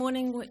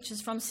Morning, which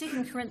is from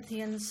 2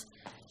 Corinthians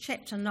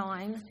chapter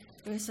 9,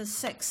 verses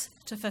 6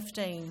 to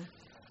 15.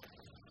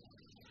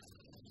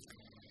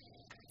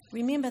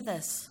 Remember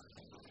this: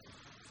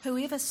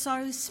 whoever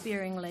sows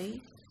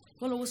sparingly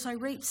will also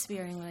reap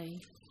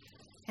sparingly,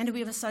 and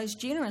whoever sows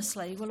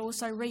generously will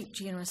also reap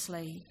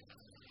generously.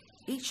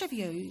 Each of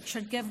you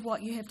should give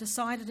what you have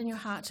decided in your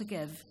heart to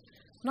give,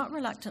 not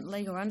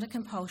reluctantly or under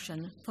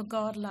compulsion, for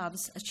God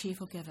loves a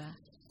cheerful giver.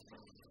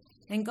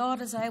 And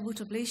God is able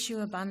to bless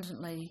you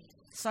abundantly,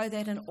 so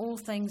that in all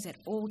things at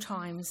all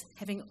times,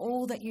 having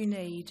all that you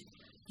need,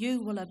 you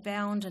will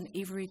abound in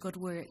every good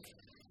work.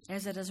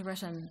 As it is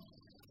written,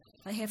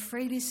 they have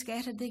freely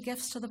scattered their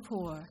gifts to the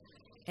poor,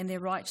 and their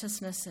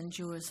righteousness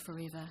endures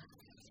forever.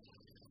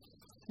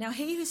 Now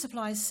he who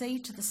supplies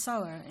seed to the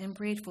sower and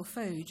bread for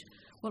food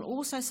will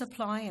also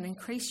supply and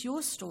increase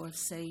your store of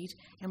seed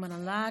and will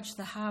enlarge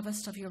the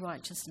harvest of your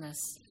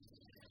righteousness.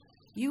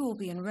 You will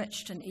be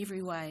enriched in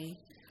every way,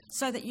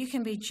 so that you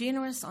can be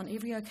generous on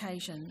every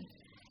occasion,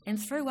 and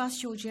through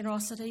us your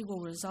generosity will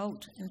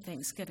result in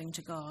thanksgiving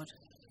to God.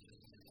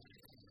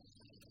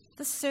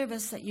 This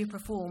service that you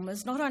perform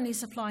is not only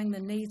supplying the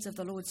needs of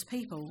the Lord's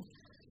people,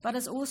 but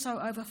is also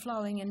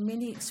overflowing in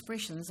many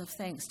expressions of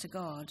thanks to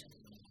God.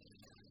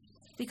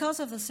 Because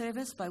of the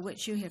service by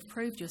which you have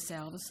proved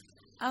yourselves,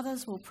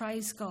 others will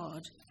praise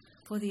God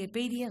for the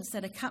obedience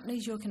that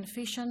accompanies your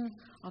confession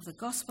of the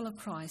gospel of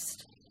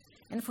Christ,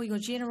 and for your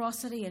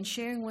generosity in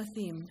sharing with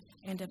them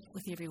and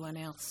with everyone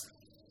else.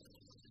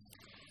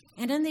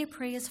 And in their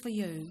prayers for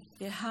you,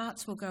 their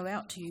hearts will go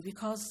out to you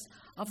because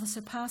of the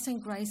surpassing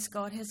grace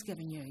God has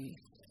given you.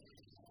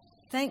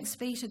 Thanks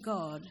be to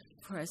God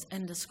for his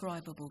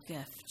indescribable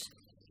gift.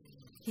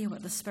 Hear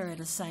what the Spirit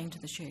is saying to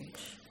the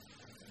church.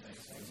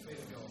 Thanks be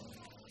to God.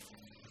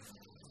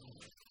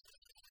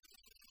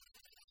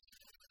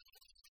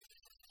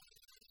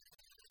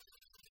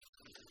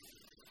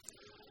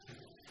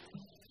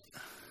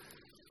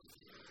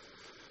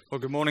 Well,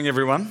 good morning,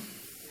 everyone.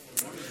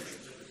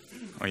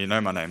 Oh, you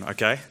know my name,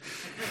 okay.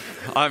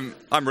 I'm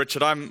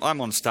Richard. I'm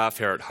on staff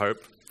here at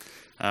Hope,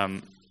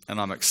 and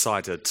I'm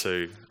excited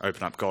to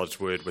open up God's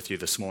Word with you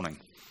this morning.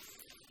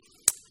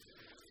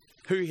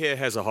 Who here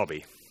has a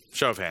hobby?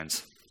 Show of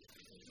hands.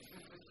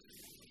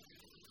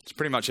 It's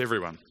pretty much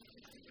everyone.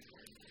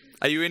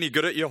 Are you any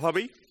good at your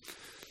hobby?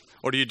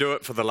 Or do you do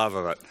it for the love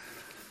of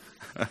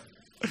it?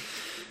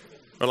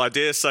 Well, I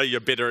dare say you're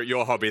better at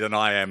your hobby than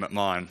I am at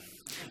mine.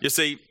 You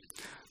see,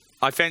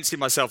 I fancy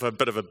myself a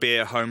bit of a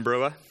beer home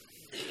brewer.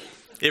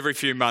 Every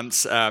few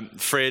months,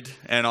 Fred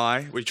and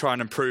I, we try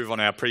and improve on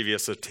our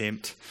previous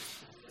attempt.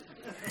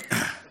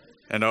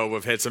 And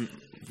we've had some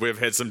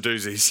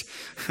doozies.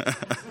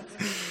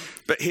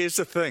 But here's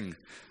the thing.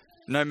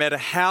 No matter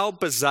how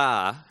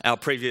bizarre our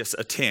previous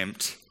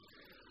attempt,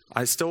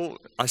 I still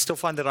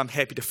find that I'm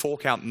happy to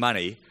fork out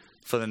money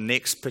for the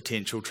next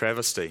potential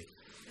travesty.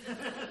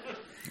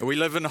 We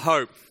live in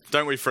hope,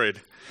 don't we,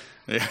 Fred?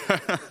 Yeah.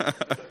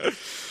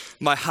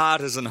 My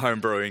heart is in home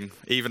brewing,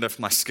 even if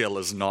my skill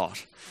is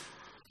not.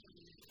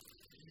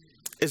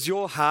 Is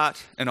your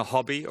heart in a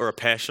hobby or a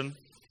passion?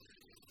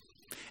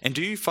 And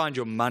do you find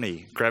your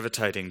money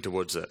gravitating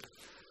towards it?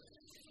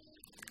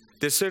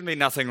 There's certainly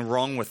nothing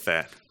wrong with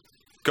that.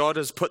 God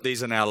has put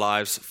these in our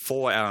lives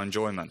for our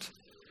enjoyment.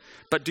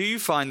 But do you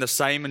find the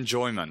same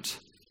enjoyment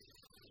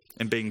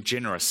in being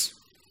generous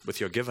with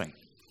your giving?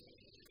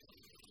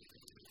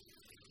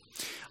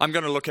 I'm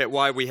going to look at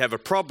why we have a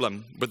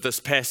problem with this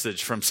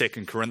passage from 2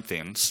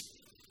 Corinthians.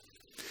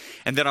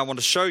 And then I want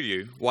to show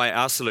you why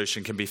our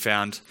solution can be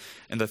found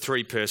in the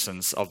three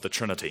persons of the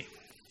Trinity.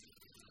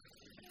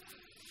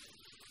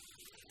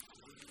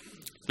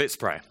 Let's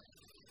pray.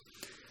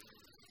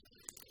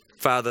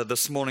 Father,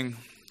 this morning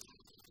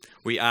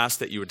we ask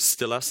that you would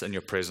still us in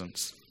your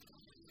presence.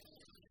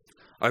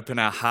 Open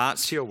our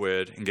hearts to your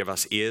word and give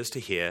us ears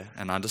to hear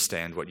and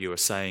understand what you are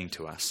saying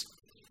to us.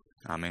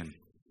 Amen.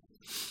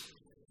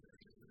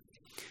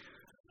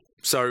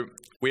 So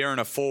we are in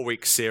a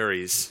 4-week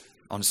series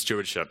on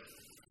stewardship.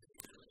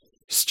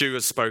 Stu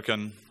has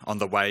spoken on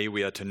the way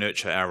we are to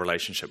nurture our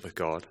relationship with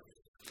God.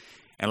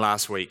 And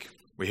last week,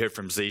 we heard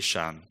from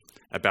Zishan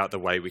about the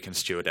way we can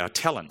steward our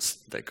talents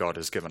that God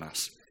has given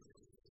us.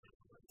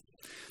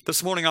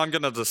 This morning, I'm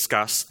going to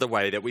discuss the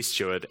way that we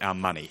steward our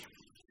money.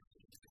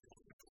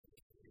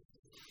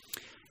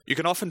 You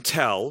can often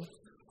tell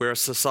where a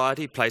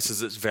society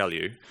places its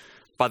value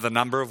by the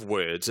number of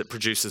words it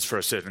produces for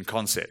a certain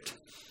concept.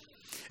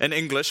 In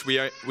English, we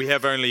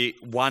have only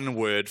one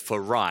word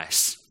for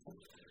rice.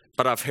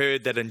 But I've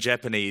heard that in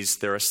Japanese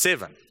there are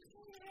 7.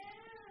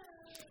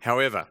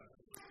 However,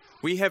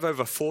 we have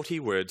over 40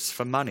 words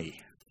for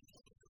money.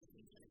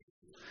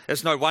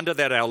 It's no wonder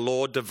that our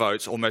Lord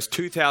devotes almost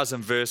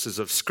 2,000 verses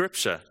of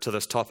scripture to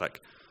this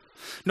topic.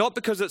 Not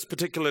because it's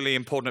particularly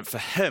important for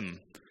him,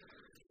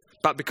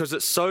 but because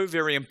it's so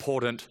very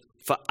important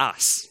for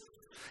us.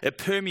 It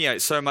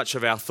permeates so much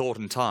of our thought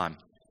and time.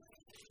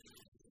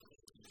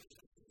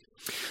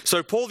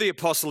 So Paul the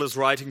Apostle is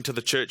writing to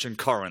the church in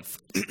Corinth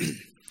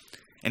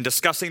and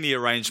discussing the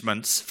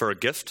arrangements for a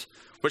gift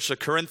which the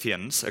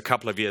Corinthians, a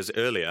couple of years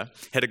earlier,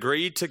 had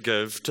agreed to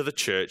give to the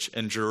church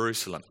in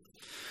Jerusalem,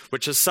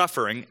 which is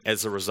suffering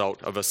as a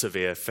result of a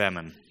severe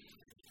famine.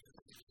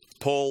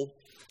 Paul,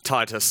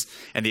 Titus,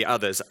 and the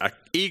others are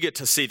eager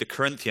to see the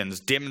Corinthians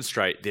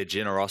demonstrate their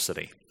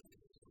generosity.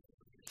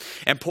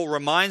 And Paul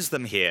reminds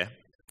them here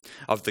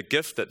of the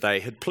gift that they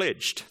had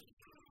pledged.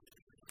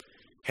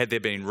 Had there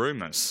been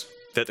rumours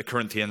that the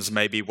Corinthians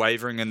may be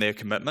wavering in their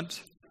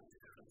commitment?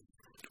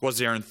 Was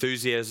their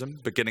enthusiasm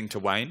beginning to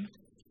wane?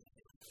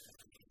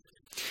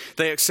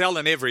 They excel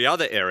in every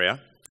other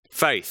area: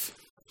 faith,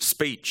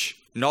 speech,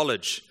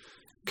 knowledge,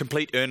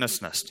 complete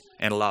earnestness,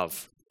 and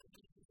love.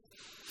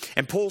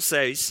 And Paul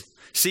says,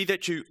 see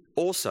that you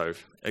also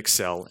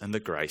excel in the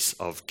grace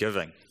of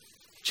giving.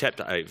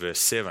 Chapter 8, verse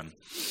 7.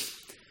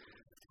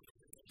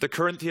 The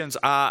Corinthians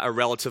are a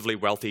relatively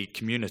wealthy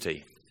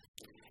community,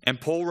 and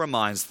Paul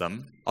reminds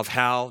them of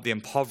how the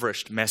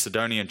impoverished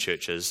Macedonian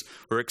churches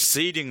were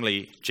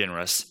exceedingly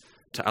generous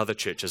to other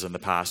churches in the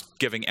past,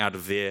 giving out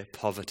of their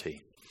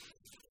poverty.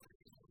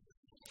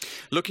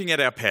 Looking at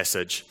our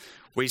passage,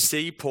 we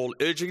see Paul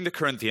urging the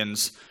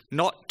Corinthians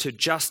not to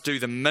just do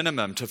the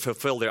minimum to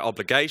fulfill their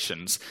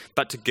obligations,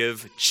 but to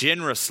give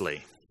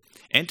generously,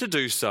 and to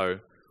do so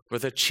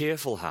with a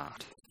cheerful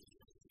heart.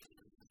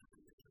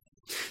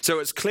 So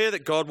it's clear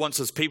that God wants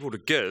his people to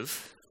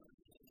give.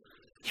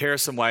 Here are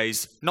some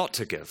ways not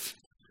to give.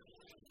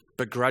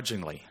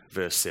 Begrudgingly,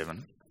 verse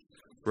 7.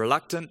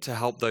 Reluctant to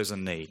help those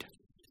in need.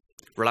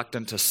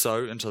 Reluctant to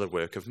sow into the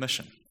work of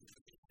mission.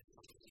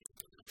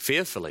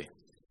 Fearfully.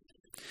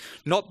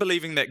 Not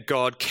believing that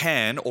God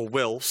can or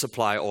will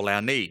supply all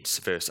our needs,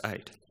 verse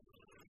 8.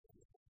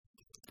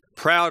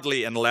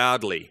 Proudly and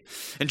loudly,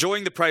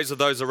 enjoying the praise of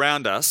those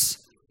around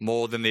us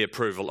more than the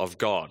approval of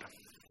God.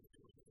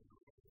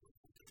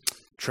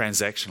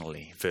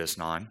 Transactionally, verse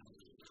 9.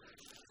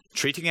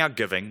 Treating our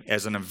giving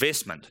as an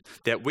investment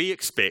that we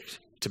expect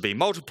to be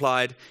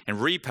multiplied and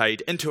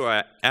repaid into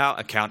our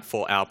account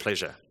for our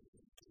pleasure.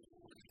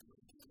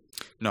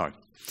 No.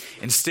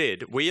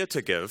 Instead, we are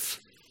to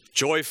give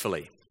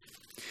joyfully.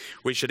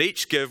 We should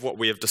each give what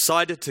we have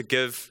decided to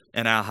give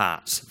in our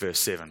hearts, verse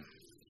 7.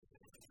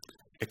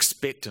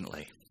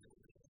 Expectantly.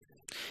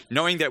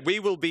 Knowing that we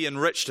will be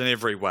enriched in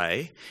every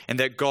way and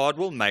that God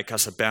will make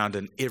us abound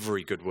in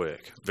every good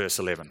work, verse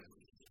 11.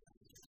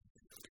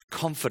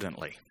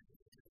 Confidently.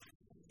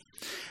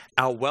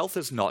 Our wealth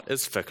is not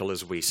as fickle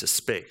as we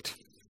suspect.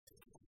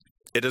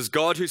 It is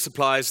God who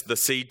supplies the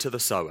seed to the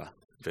sower,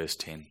 verse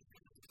 10.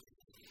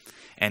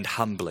 And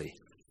humbly,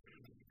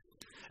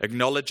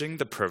 acknowledging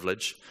the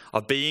privilege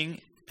of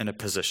being in a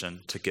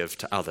position to give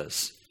to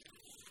others,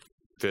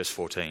 verse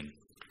 14.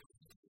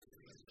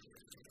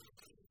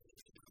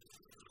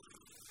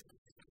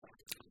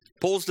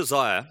 Paul's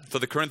desire for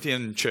the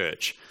Corinthian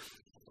church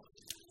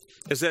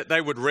is that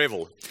they would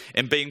revel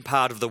in being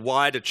part of the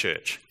wider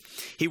church.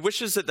 He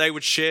wishes that they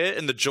would share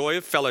in the joy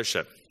of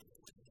fellowship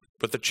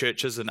with the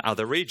churches in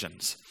other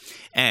regions.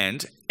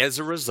 And as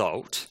a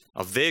result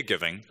of their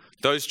giving,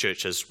 those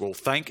churches will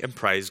thank and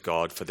praise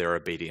God for their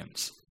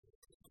obedience.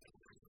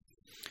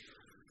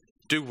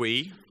 Do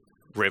we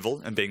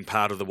revel in being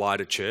part of the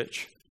wider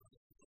church?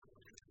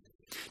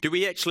 Do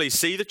we actually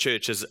see the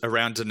churches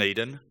around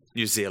Dunedin,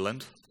 New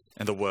Zealand,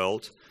 and the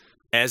world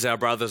as our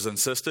brothers and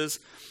sisters?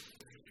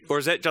 Or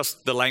is that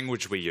just the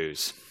language we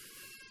use?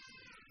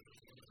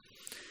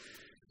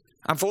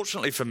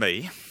 Unfortunately for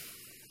me,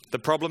 the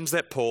problems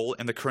that Paul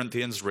and the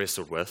Corinthians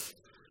wrestled with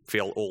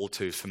feel all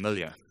too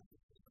familiar.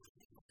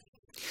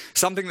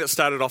 Something that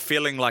started off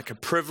feeling like a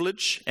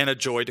privilege and a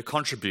joy to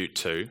contribute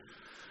to,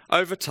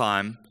 over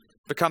time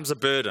becomes a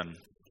burden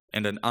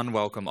and an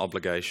unwelcome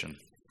obligation.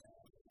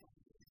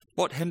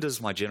 What hinders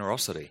my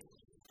generosity?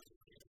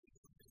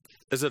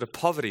 Is it a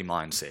poverty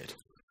mindset?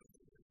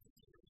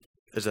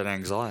 Is it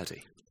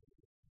anxiety?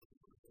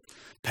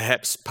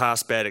 Perhaps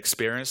past bad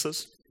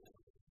experiences?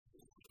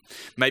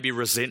 Maybe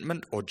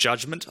resentment or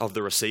judgment of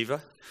the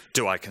receiver?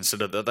 Do I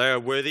consider that they are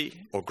worthy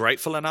or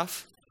grateful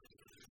enough?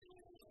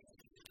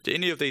 Do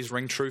any of these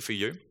ring true for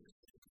you?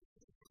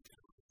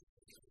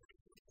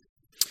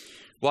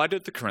 Why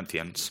did the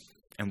Corinthians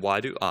and why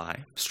do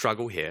I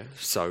struggle here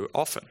so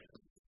often?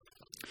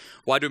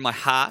 Why do my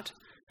heart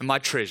and my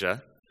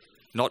treasure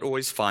not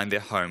always find their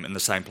home in the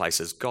same place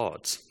as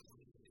God's?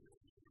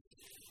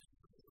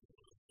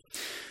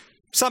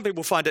 Some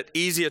people find it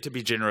easier to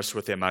be generous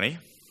with their money.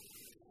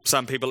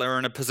 Some people are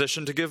in a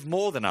position to give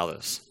more than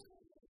others.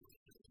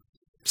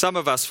 Some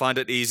of us find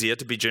it easier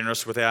to be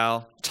generous with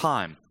our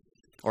time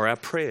or our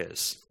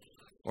prayers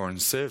or in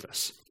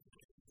service.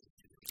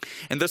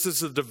 And this is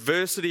the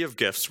diversity of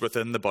gifts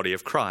within the body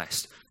of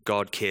Christ.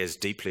 God cares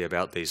deeply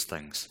about these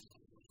things.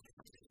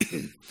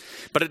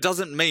 But it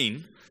doesn't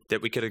mean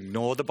that we could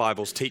ignore the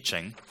Bible's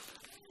teaching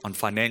on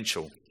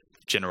financial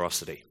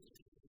generosity.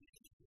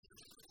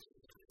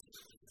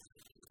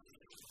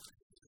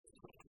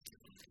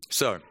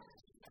 So,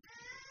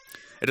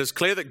 it is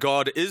clear that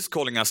God is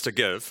calling us to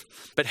give,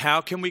 but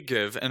how can we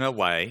give in a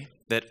way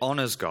that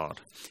honors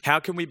God? How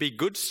can we be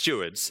good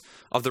stewards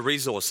of the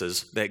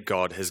resources that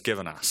God has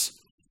given us?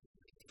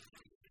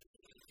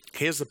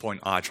 Here's the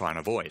point I try and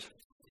avoid.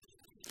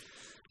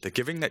 The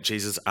giving that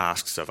Jesus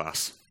asks of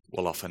us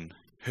will often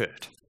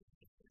hurt.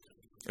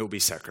 It will be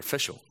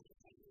sacrificial.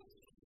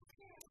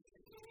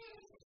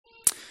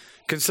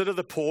 Consider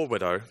the poor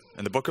widow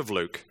in the book of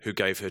Luke who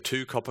gave her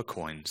 2 copper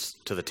coins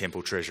to the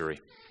temple treasury.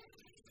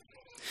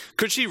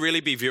 Could she really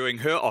be viewing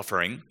her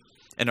offering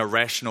in a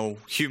rational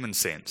human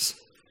sense?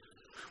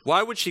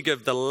 Why would she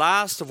give the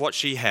last of what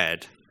she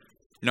had,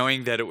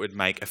 knowing that it would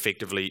make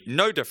effectively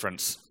no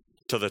difference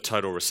to the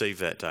total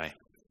received that day?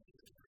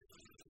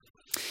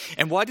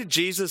 And why did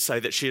Jesus say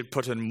that she had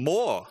put in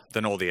more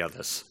than all the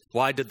others?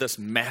 Why did this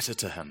matter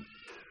to him?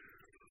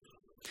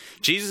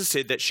 Jesus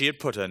said that she had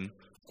put in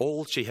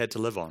all she had to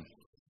live on.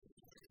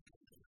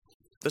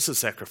 This is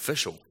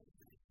sacrificial.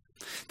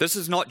 This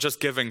is not just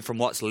giving from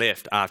what's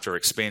left after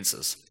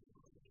expenses.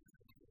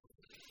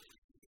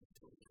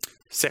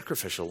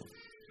 Sacrificial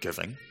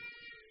giving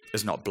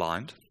is not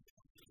blind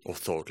or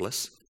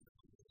thoughtless.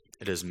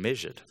 It is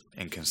measured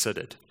and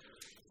considered.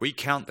 We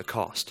count the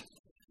cost.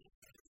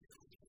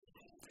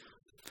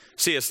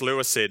 C.S.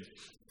 Lewis said,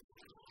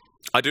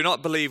 "I do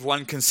not believe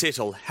one can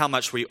settle how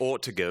much we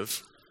ought to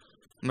give.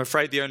 I'm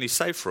afraid the only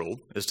safe rule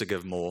is to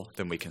give more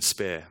than we can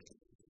spare."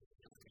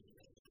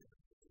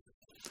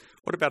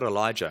 What about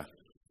Elijah,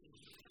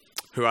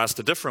 who asked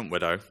a different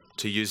widow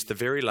to use the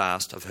very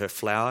last of her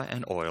flour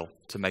and oil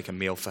to make a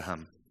meal for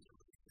him?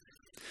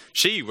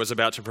 She was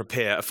about to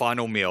prepare a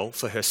final meal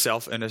for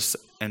herself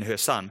and her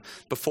son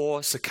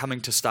before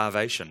succumbing to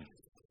starvation.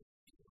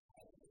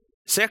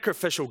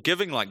 Sacrificial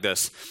giving like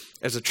this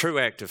is a true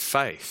act of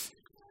faith.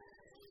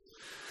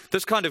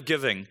 This kind of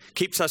giving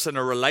keeps us in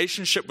a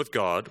relationship with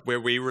God where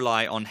we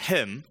rely on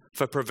Him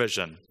for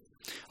provision,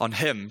 on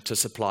Him to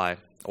supply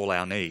all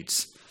our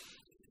needs.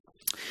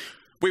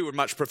 We would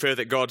much prefer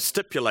that God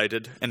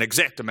stipulated an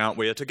exact amount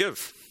we are to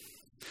give,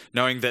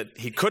 knowing that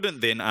He couldn't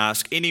then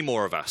ask any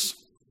more of us.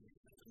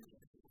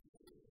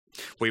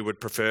 We would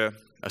prefer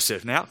a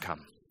certain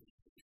outcome,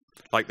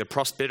 like the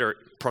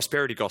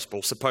prosperity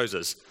gospel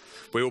supposes.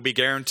 We will be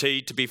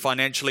guaranteed to be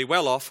financially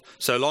well off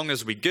so long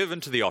as we give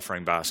into the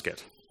offering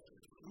basket.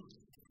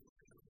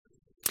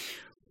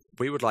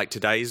 We would like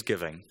today's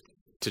giving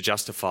to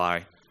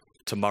justify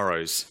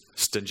tomorrow's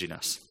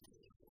stinginess.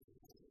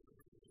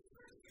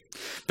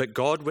 But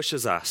God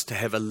wishes us to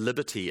have a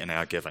liberty in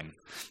our giving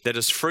that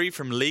is free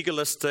from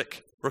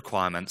legalistic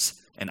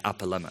requirements and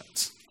upper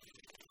limits.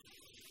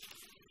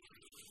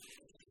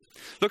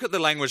 Look at the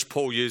language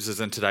Paul uses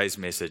in today's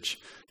message.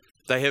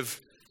 They have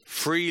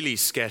freely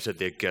scattered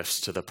their gifts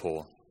to the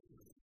poor,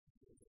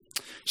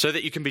 so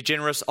that you can be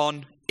generous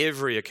on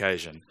every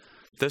occasion.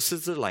 This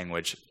is the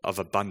language of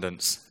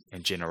abundance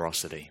and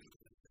generosity.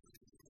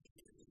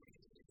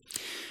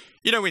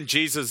 You know, when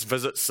Jesus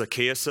visits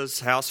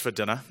Zacchaeus' house for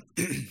dinner,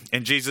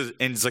 and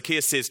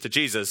Zacchaeus says to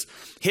Jesus,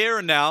 "Here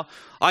and now,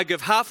 I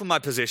give half of my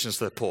possessions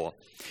to the poor.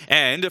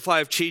 And if I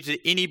have cheated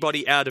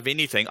anybody out of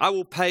anything, I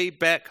will pay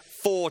back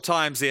 4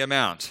 times the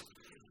amount."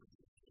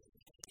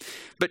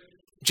 But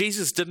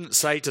Jesus didn't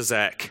say to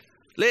Zach,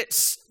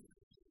 "Let's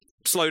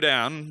slow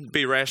down,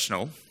 be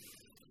rational."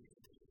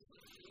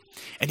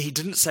 And he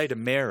didn't say to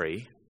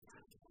Mary,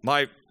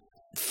 "My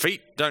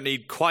feet don't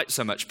need quite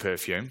so much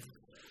perfume."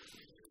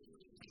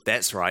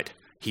 That's right,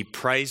 he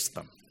praised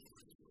them.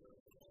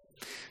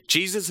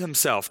 Jesus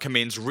himself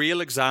commends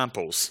real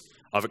examples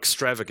of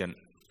extravagant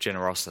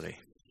generosity.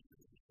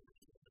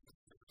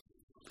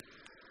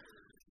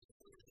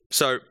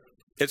 So,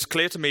 it's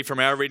clear to me from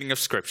our reading of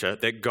Scripture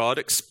that God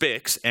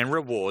expects and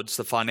rewards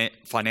the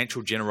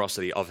financial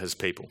generosity of his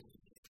people.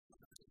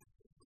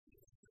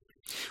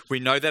 We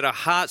know that our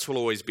hearts will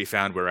always be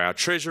found where our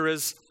treasure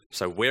is,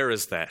 so where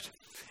is that?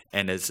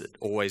 And is it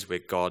always where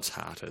God's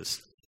heart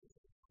is?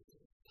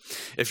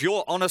 If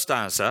your honest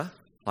answer,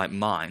 like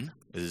mine,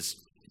 is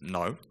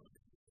no,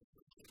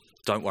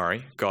 don't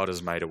worry, God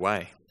has made a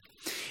way.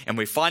 And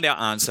we find our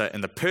answer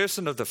in the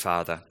person of the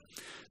Father,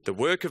 the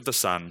work of the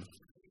Son,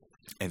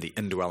 and the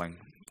indwelling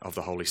of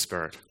the Holy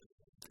Spirit.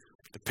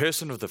 The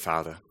person of the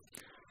Father,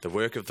 the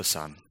work of the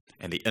Son,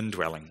 and the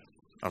indwelling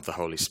of the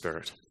Holy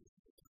Spirit.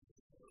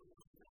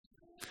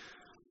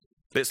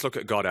 Let's look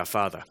at God our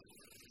Father.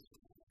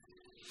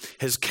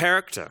 His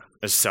character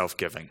is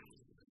self-giving.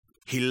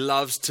 He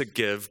loves to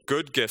give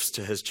good gifts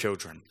to his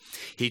children.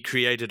 He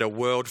created a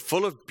world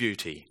full of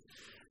beauty,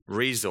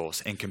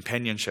 resource, and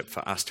companionship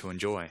for us to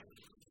enjoy.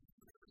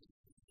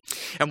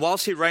 And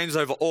whilst he reigns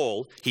over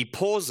all, he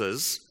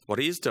pauses what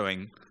he is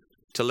doing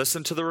to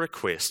listen to the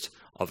request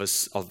of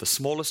the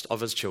smallest of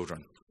his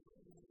children.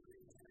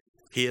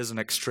 He is an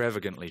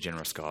extravagantly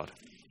generous God.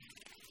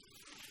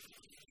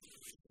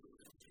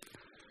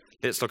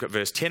 Let's look at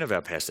verse 10 of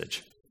our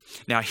passage.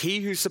 "Now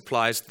he who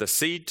supplies the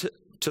seed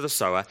to the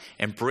sower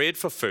and bread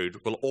for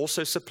food will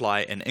also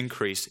supply and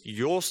increase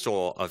your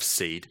store of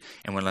seed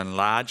and will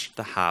enlarge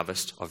the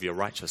harvest of your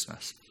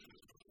righteousness."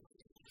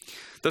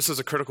 This is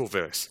a critical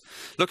verse.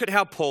 Look at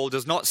how Paul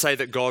does not say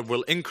that God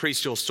will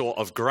increase your store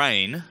of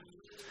grain,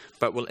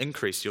 but will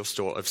increase your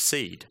store of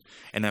seed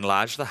and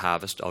enlarge the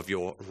harvest of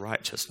your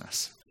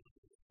righteousness.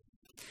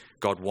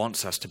 God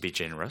wants us to be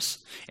generous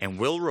and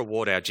will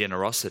reward our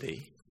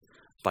generosity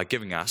by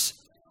giving us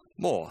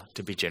more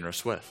to be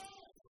generous with.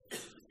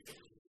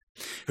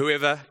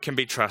 Whoever can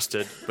be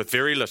trusted with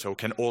very little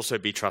can also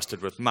be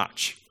trusted with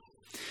much.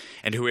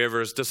 And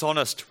whoever is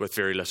dishonest with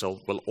very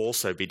little will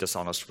also be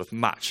dishonest with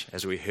much,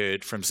 as we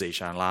heard from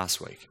Zishan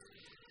last week.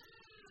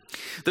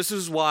 This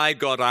is why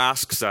God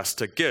asks us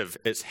to give.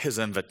 It's his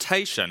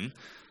invitation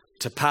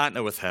to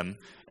partner with him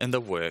in the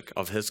work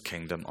of his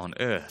kingdom on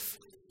earth.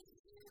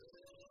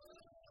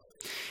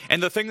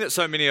 And the thing that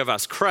so many of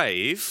us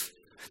crave,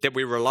 that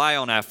we rely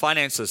on our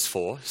finances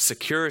for,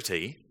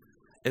 security,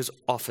 is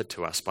offered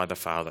to us by the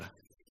Father.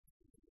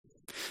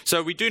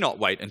 So we do not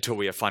wait until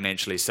we are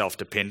financially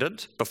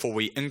self-dependent before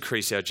we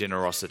increase our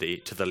generosity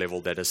to the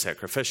level that is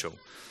sacrificial.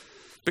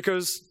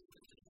 Because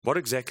what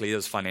exactly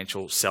is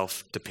financial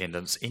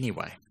self-dependence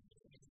anyway?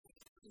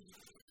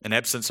 An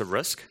absence of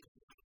risk?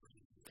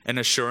 An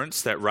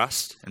assurance that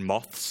rust and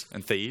moths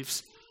and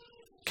thieves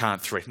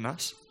can't threaten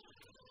us?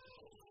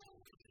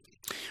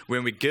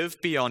 When we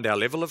give beyond our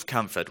level of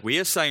comfort, we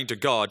are saying to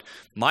God,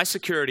 my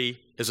security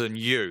is in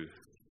you,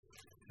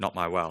 not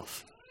my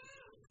wealth.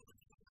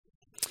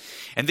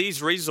 And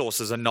these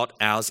resources are not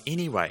ours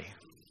anyway.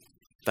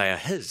 They are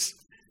his.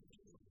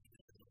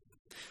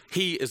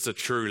 He is the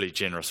truly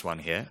generous one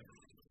here.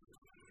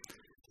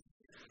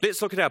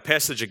 Let's look at our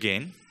passage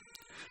again,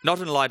 not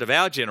in light of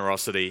our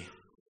generosity,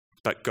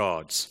 but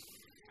God's.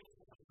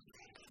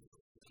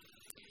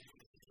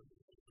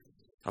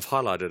 I've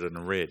highlighted it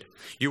in red.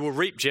 You will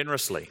reap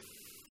generously.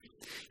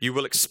 You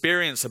will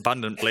experience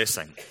abundant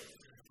blessing.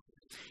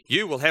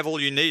 You will have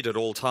all you need at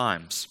all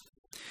times.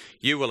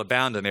 You will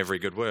abound in every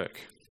good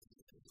work.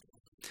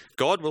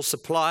 God will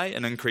supply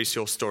and increase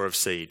your store of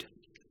seed.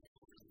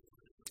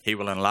 He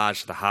will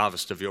enlarge the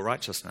harvest of your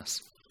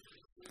righteousness.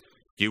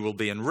 You will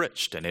be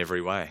enriched in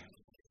every way.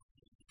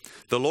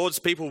 The Lord's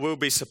people will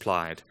be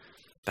supplied.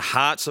 The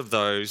hearts of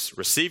those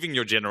receiving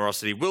your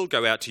generosity will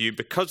go out to you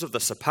because of the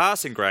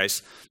surpassing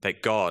grace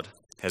that God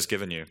has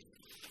given you.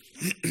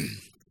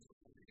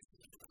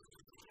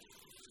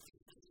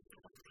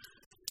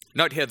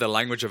 Note here the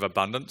language of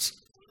abundance,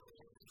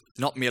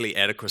 not merely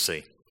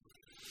adequacy.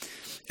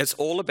 It's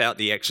all about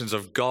the actions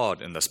of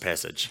God in this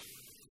passage,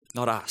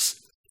 not us.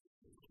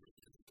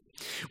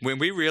 When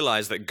we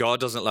realize that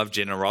God doesn't love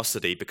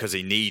generosity because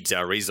he needs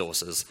our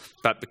resources,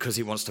 but because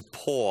he wants to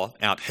pour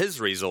out his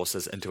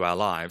resources into our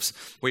lives,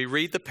 we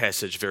read the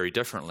passage very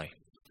differently.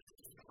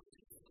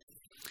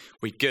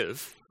 We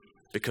give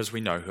because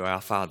we know who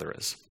our Father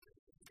is.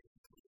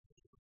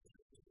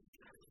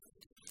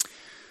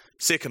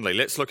 Secondly,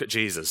 let's look at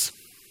Jesus.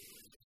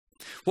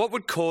 What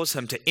would cause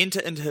him to enter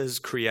into his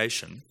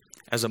creation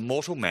as a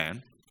mortal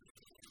man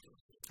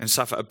and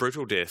suffer a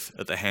brutal death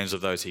at the hands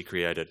of those he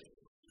created?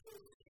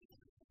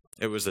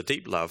 It was a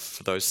deep love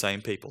for those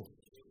same people,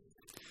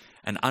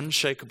 an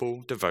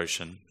unshakable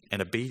devotion and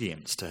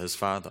obedience to his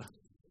Father.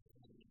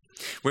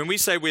 When we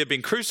say we have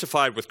been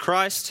crucified with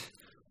Christ,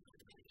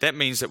 that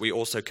means that we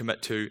also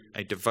commit to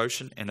a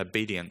devotion and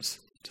obedience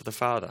to the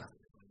Father.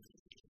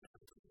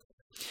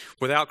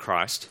 Without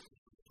Christ,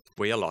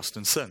 we are lost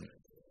in sin.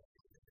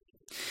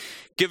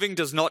 Giving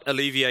does not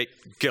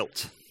alleviate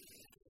guilt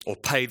or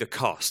pay the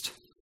cost.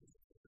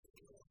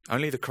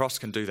 Only the cross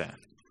can do that.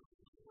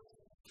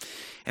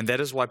 And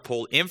that is why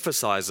Paul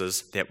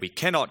emphasizes that we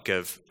cannot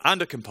give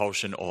under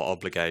compulsion or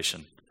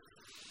obligation.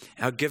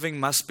 Our giving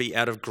must be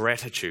out of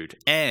gratitude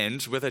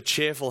and with a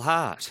cheerful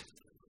heart.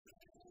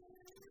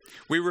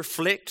 We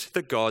reflect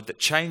the God that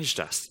changed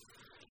us.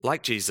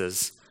 Like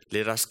Jesus,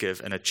 let us give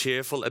in a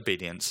cheerful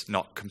obedience,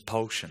 not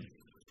compulsion.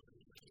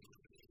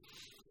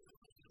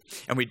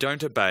 And we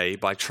don't obey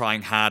by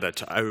trying harder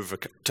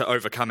to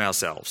overcome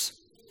ourselves.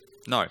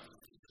 No,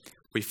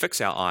 we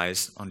fix our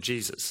eyes on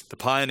Jesus, the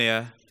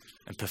pioneer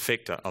and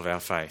perfecter of our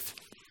faith.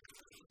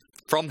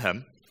 From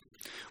him,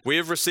 we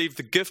have received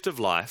the gift of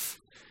life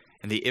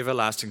and the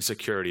everlasting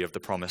security of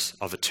the promise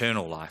of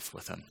eternal life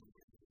with him.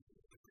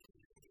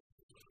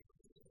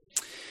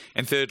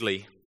 And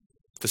thirdly,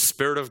 the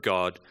Spirit of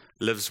God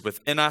lives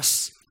within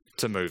us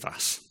to move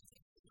us.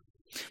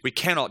 We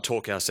cannot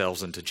talk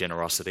ourselves into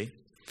generosity.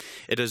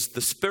 It is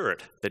the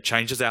Spirit that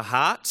changes our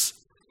hearts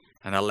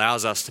and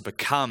allows us to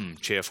become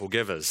cheerful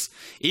givers.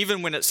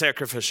 Even when it's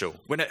sacrificial,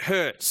 when it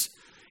hurts,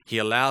 he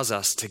allows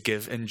us to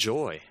give in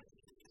joy.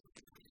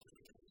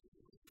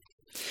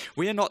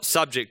 We are not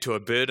subject to a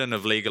burden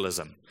of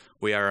legalism.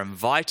 We are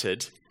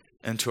invited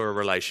into a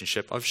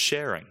relationship of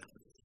sharing.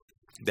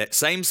 That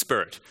same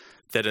Spirit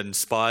that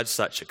inspired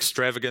such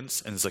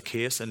extravagance in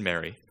Zacchaeus and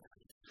Mary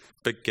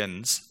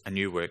begins a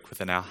new work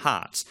within our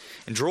hearts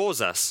and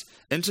draws us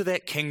into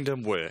that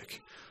kingdom work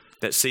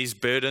that sees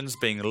burdens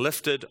being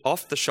lifted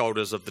off the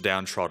shoulders of the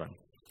downtrodden.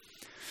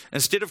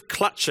 Instead of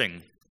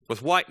clutching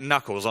with white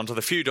knuckles onto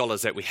the few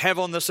dollars that we have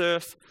on this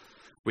earth,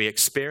 we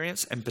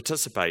experience and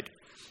participate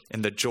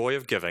in the joy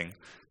of giving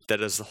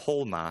that is the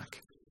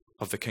hallmark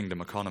of the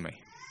kingdom economy.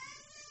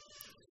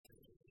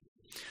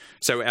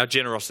 So our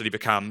generosity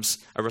becomes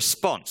a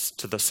response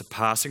to the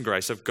surpassing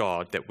grace of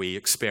God that we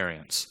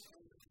experience.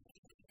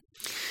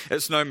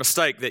 It's no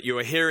mistake that you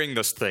are hearing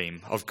this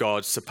theme of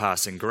God's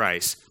surpassing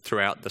grace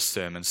throughout this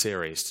sermon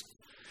series.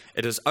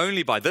 It is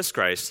only by this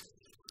grace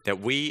that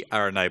we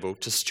are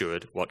enabled to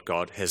steward what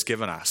God has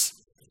given us.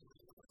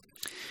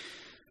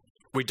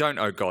 We don't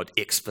owe God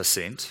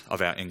X%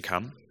 of our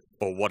income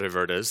or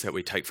whatever it is that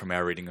we take from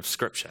our reading of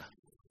Scripture.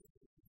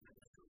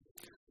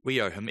 We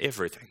owe him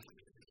everything.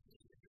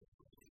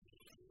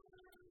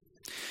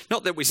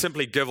 Not that we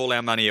simply give all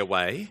our money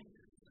away,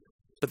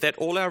 but that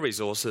all our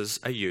resources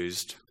are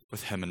used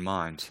with him in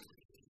mind.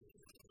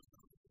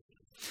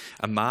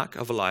 A mark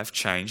of a life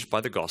changed by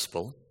the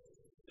gospel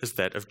is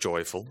that of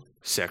joyful,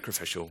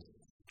 sacrificial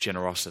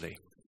generosity.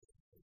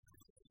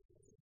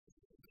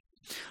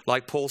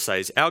 Like Paul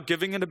says, our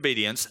giving and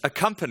obedience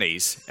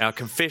accompanies our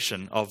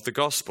confession of the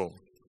gospel.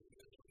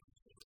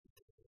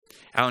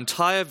 Our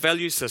entire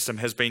value system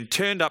has been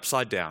turned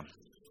upside down.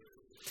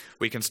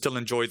 We can still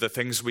enjoy the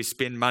things we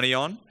spend money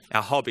on,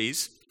 our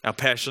hobbies, our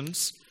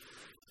passions.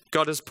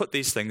 God has put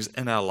these things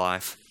in our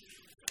life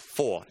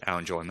for our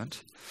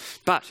enjoyment.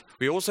 But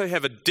we also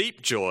have a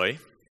deep joy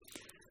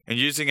in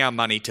using our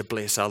money to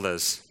bless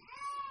others.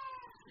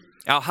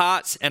 Our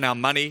hearts and our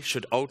money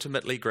should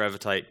ultimately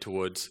gravitate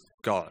towards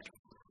God.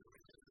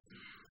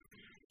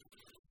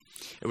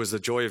 It was the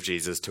joy of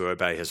Jesus to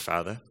obey his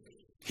Father.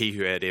 He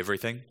who had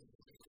everything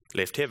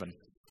left heaven,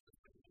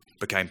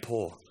 became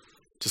poor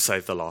to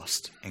save the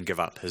lost and give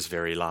up his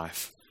very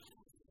life.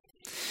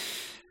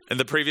 In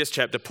the previous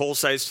chapter, Paul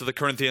says to the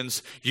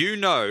Corinthians, "You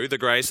know the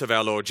grace of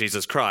our Lord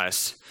Jesus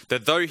Christ,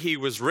 that though he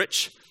was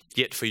rich,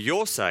 yet for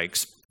your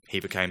sakes he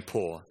became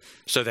poor,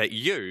 so that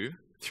you,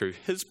 through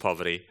his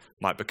poverty,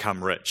 might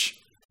become rich."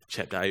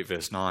 Chapter 8,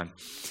 verse 9.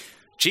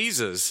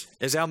 Jesus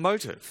is our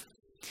motive.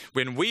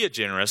 When we are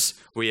generous,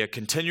 we are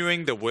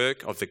continuing the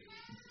work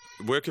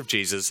of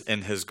Jesus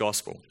in his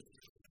gospel,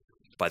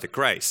 by the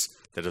grace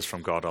that is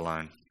from God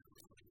alone.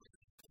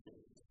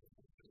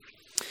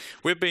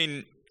 We've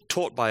been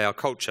taught by our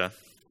culture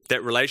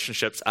that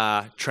relationships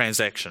are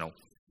transactional.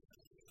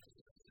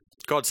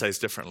 God says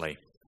differently.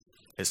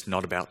 It's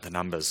not about the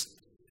numbers.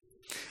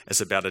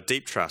 It's about a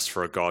deep trust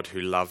for a God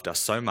who loved us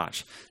so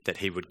much that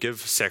he would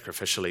give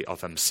sacrificially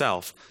of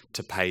himself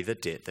to pay the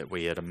debt that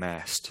we had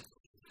amassed.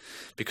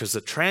 Because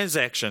the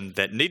transaction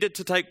that needed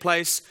to take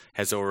place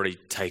has already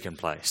taken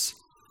place.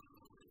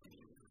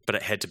 But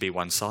it had to be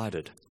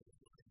one-sided.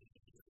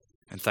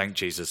 And thank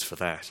Jesus for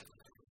that.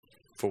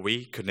 For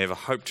we could never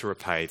hope to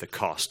repay the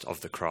cost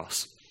of the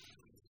cross.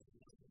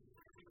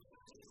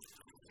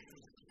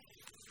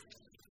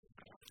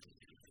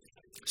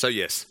 So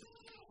yes,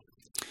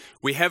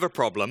 we have a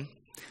problem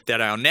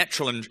that our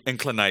natural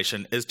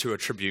inclination is to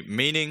attribute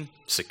meaning,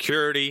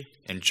 security,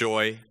 and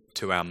joy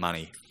to our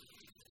money.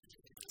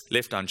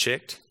 Left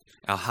unchecked,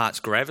 our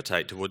hearts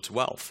gravitate towards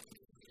wealth.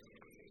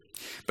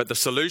 But the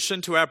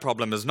solution to our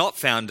problem is not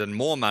found in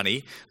more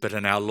money, but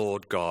in our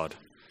Lord God,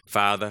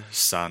 Father,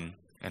 Son,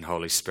 and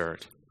Holy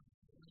Spirit.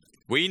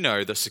 We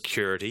know the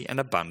security and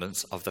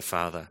abundance of the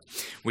Father.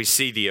 We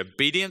see the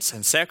obedience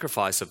and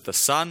sacrifice of the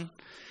Son,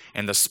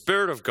 and the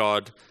Spirit of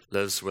God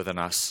lives within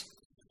us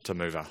to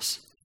move us.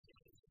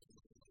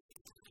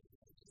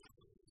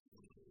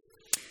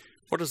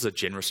 What does a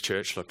generous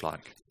church look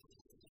like?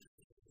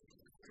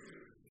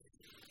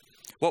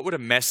 What would a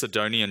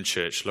Macedonian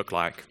church look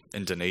like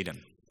in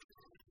Dunedin?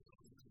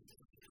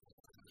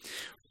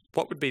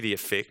 What would be the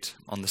effect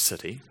on the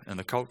city and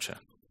the culture?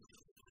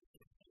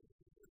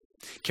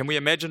 Can we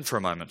imagine for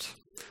a moment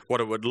what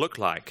it would look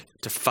like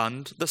to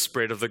fund the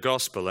spread of the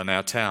gospel in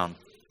our town?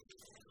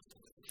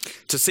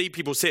 To see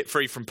people set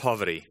free from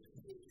poverty?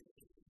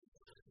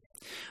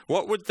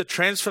 What would the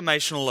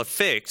transformational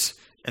effect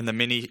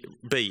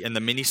be in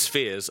the many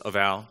spheres of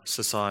our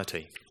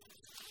society?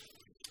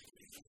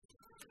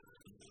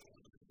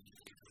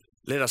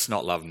 Let us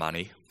not love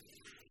money,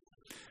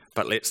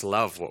 but let's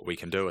love what we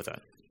can do with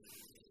it.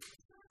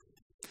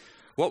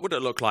 What would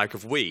it look like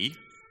if we,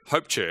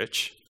 Hope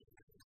Church,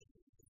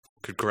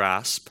 could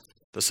grasp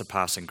the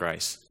surpassing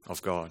grace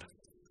of God?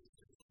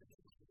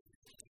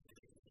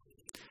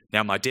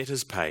 Now my debt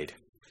is paid.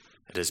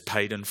 It is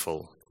paid in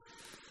full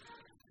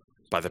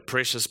by the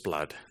precious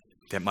blood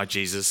that my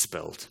Jesus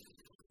spilled.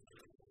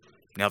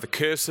 Now the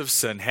curse of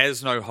sin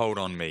has no hold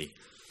on me.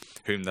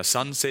 Whom the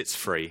Son sets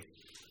free,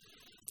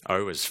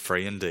 is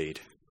free indeed.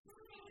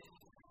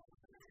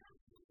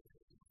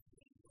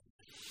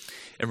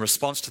 In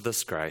response to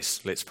this grace,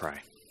 let's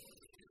pray.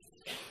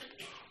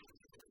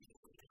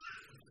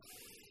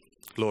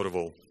 Lord of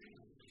all,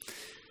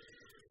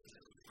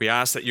 we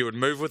ask that you would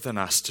move within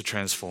us to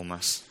transform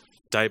us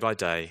day by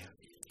day,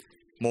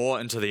 more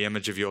into the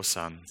image of your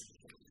Son.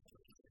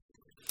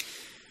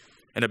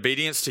 In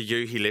obedience to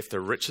you, he left the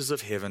riches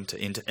of heaven to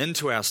enter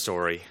into our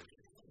story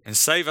and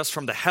save us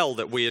from the hell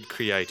that we had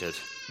created.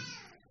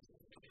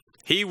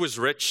 He was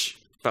rich,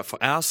 but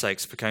for our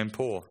sakes became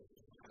poor.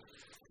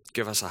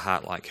 Give us a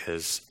heart like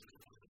his.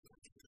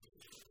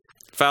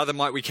 Father,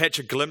 might we catch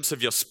a glimpse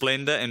of your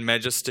splendor and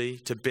majesty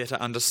to better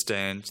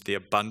understand the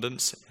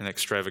abundance and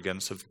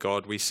extravagance of the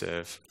God we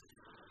serve.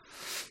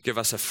 Give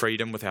us a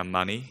freedom with our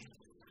money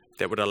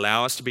that would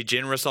allow us to be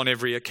generous on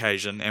every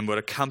occasion and would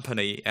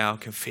accompany our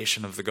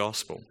confession of the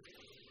gospel.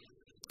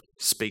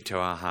 Speak to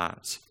our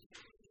hearts.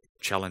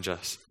 Challenge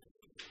us.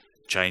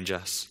 Change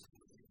us.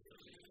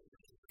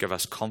 Give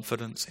us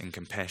confidence and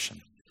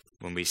compassion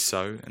when we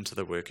sow into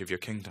the work of your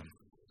kingdom.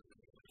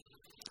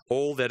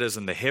 All that is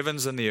in the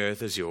heavens and the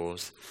earth is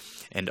yours,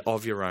 and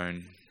of your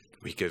own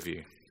we give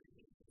you.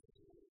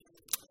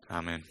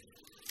 Amen.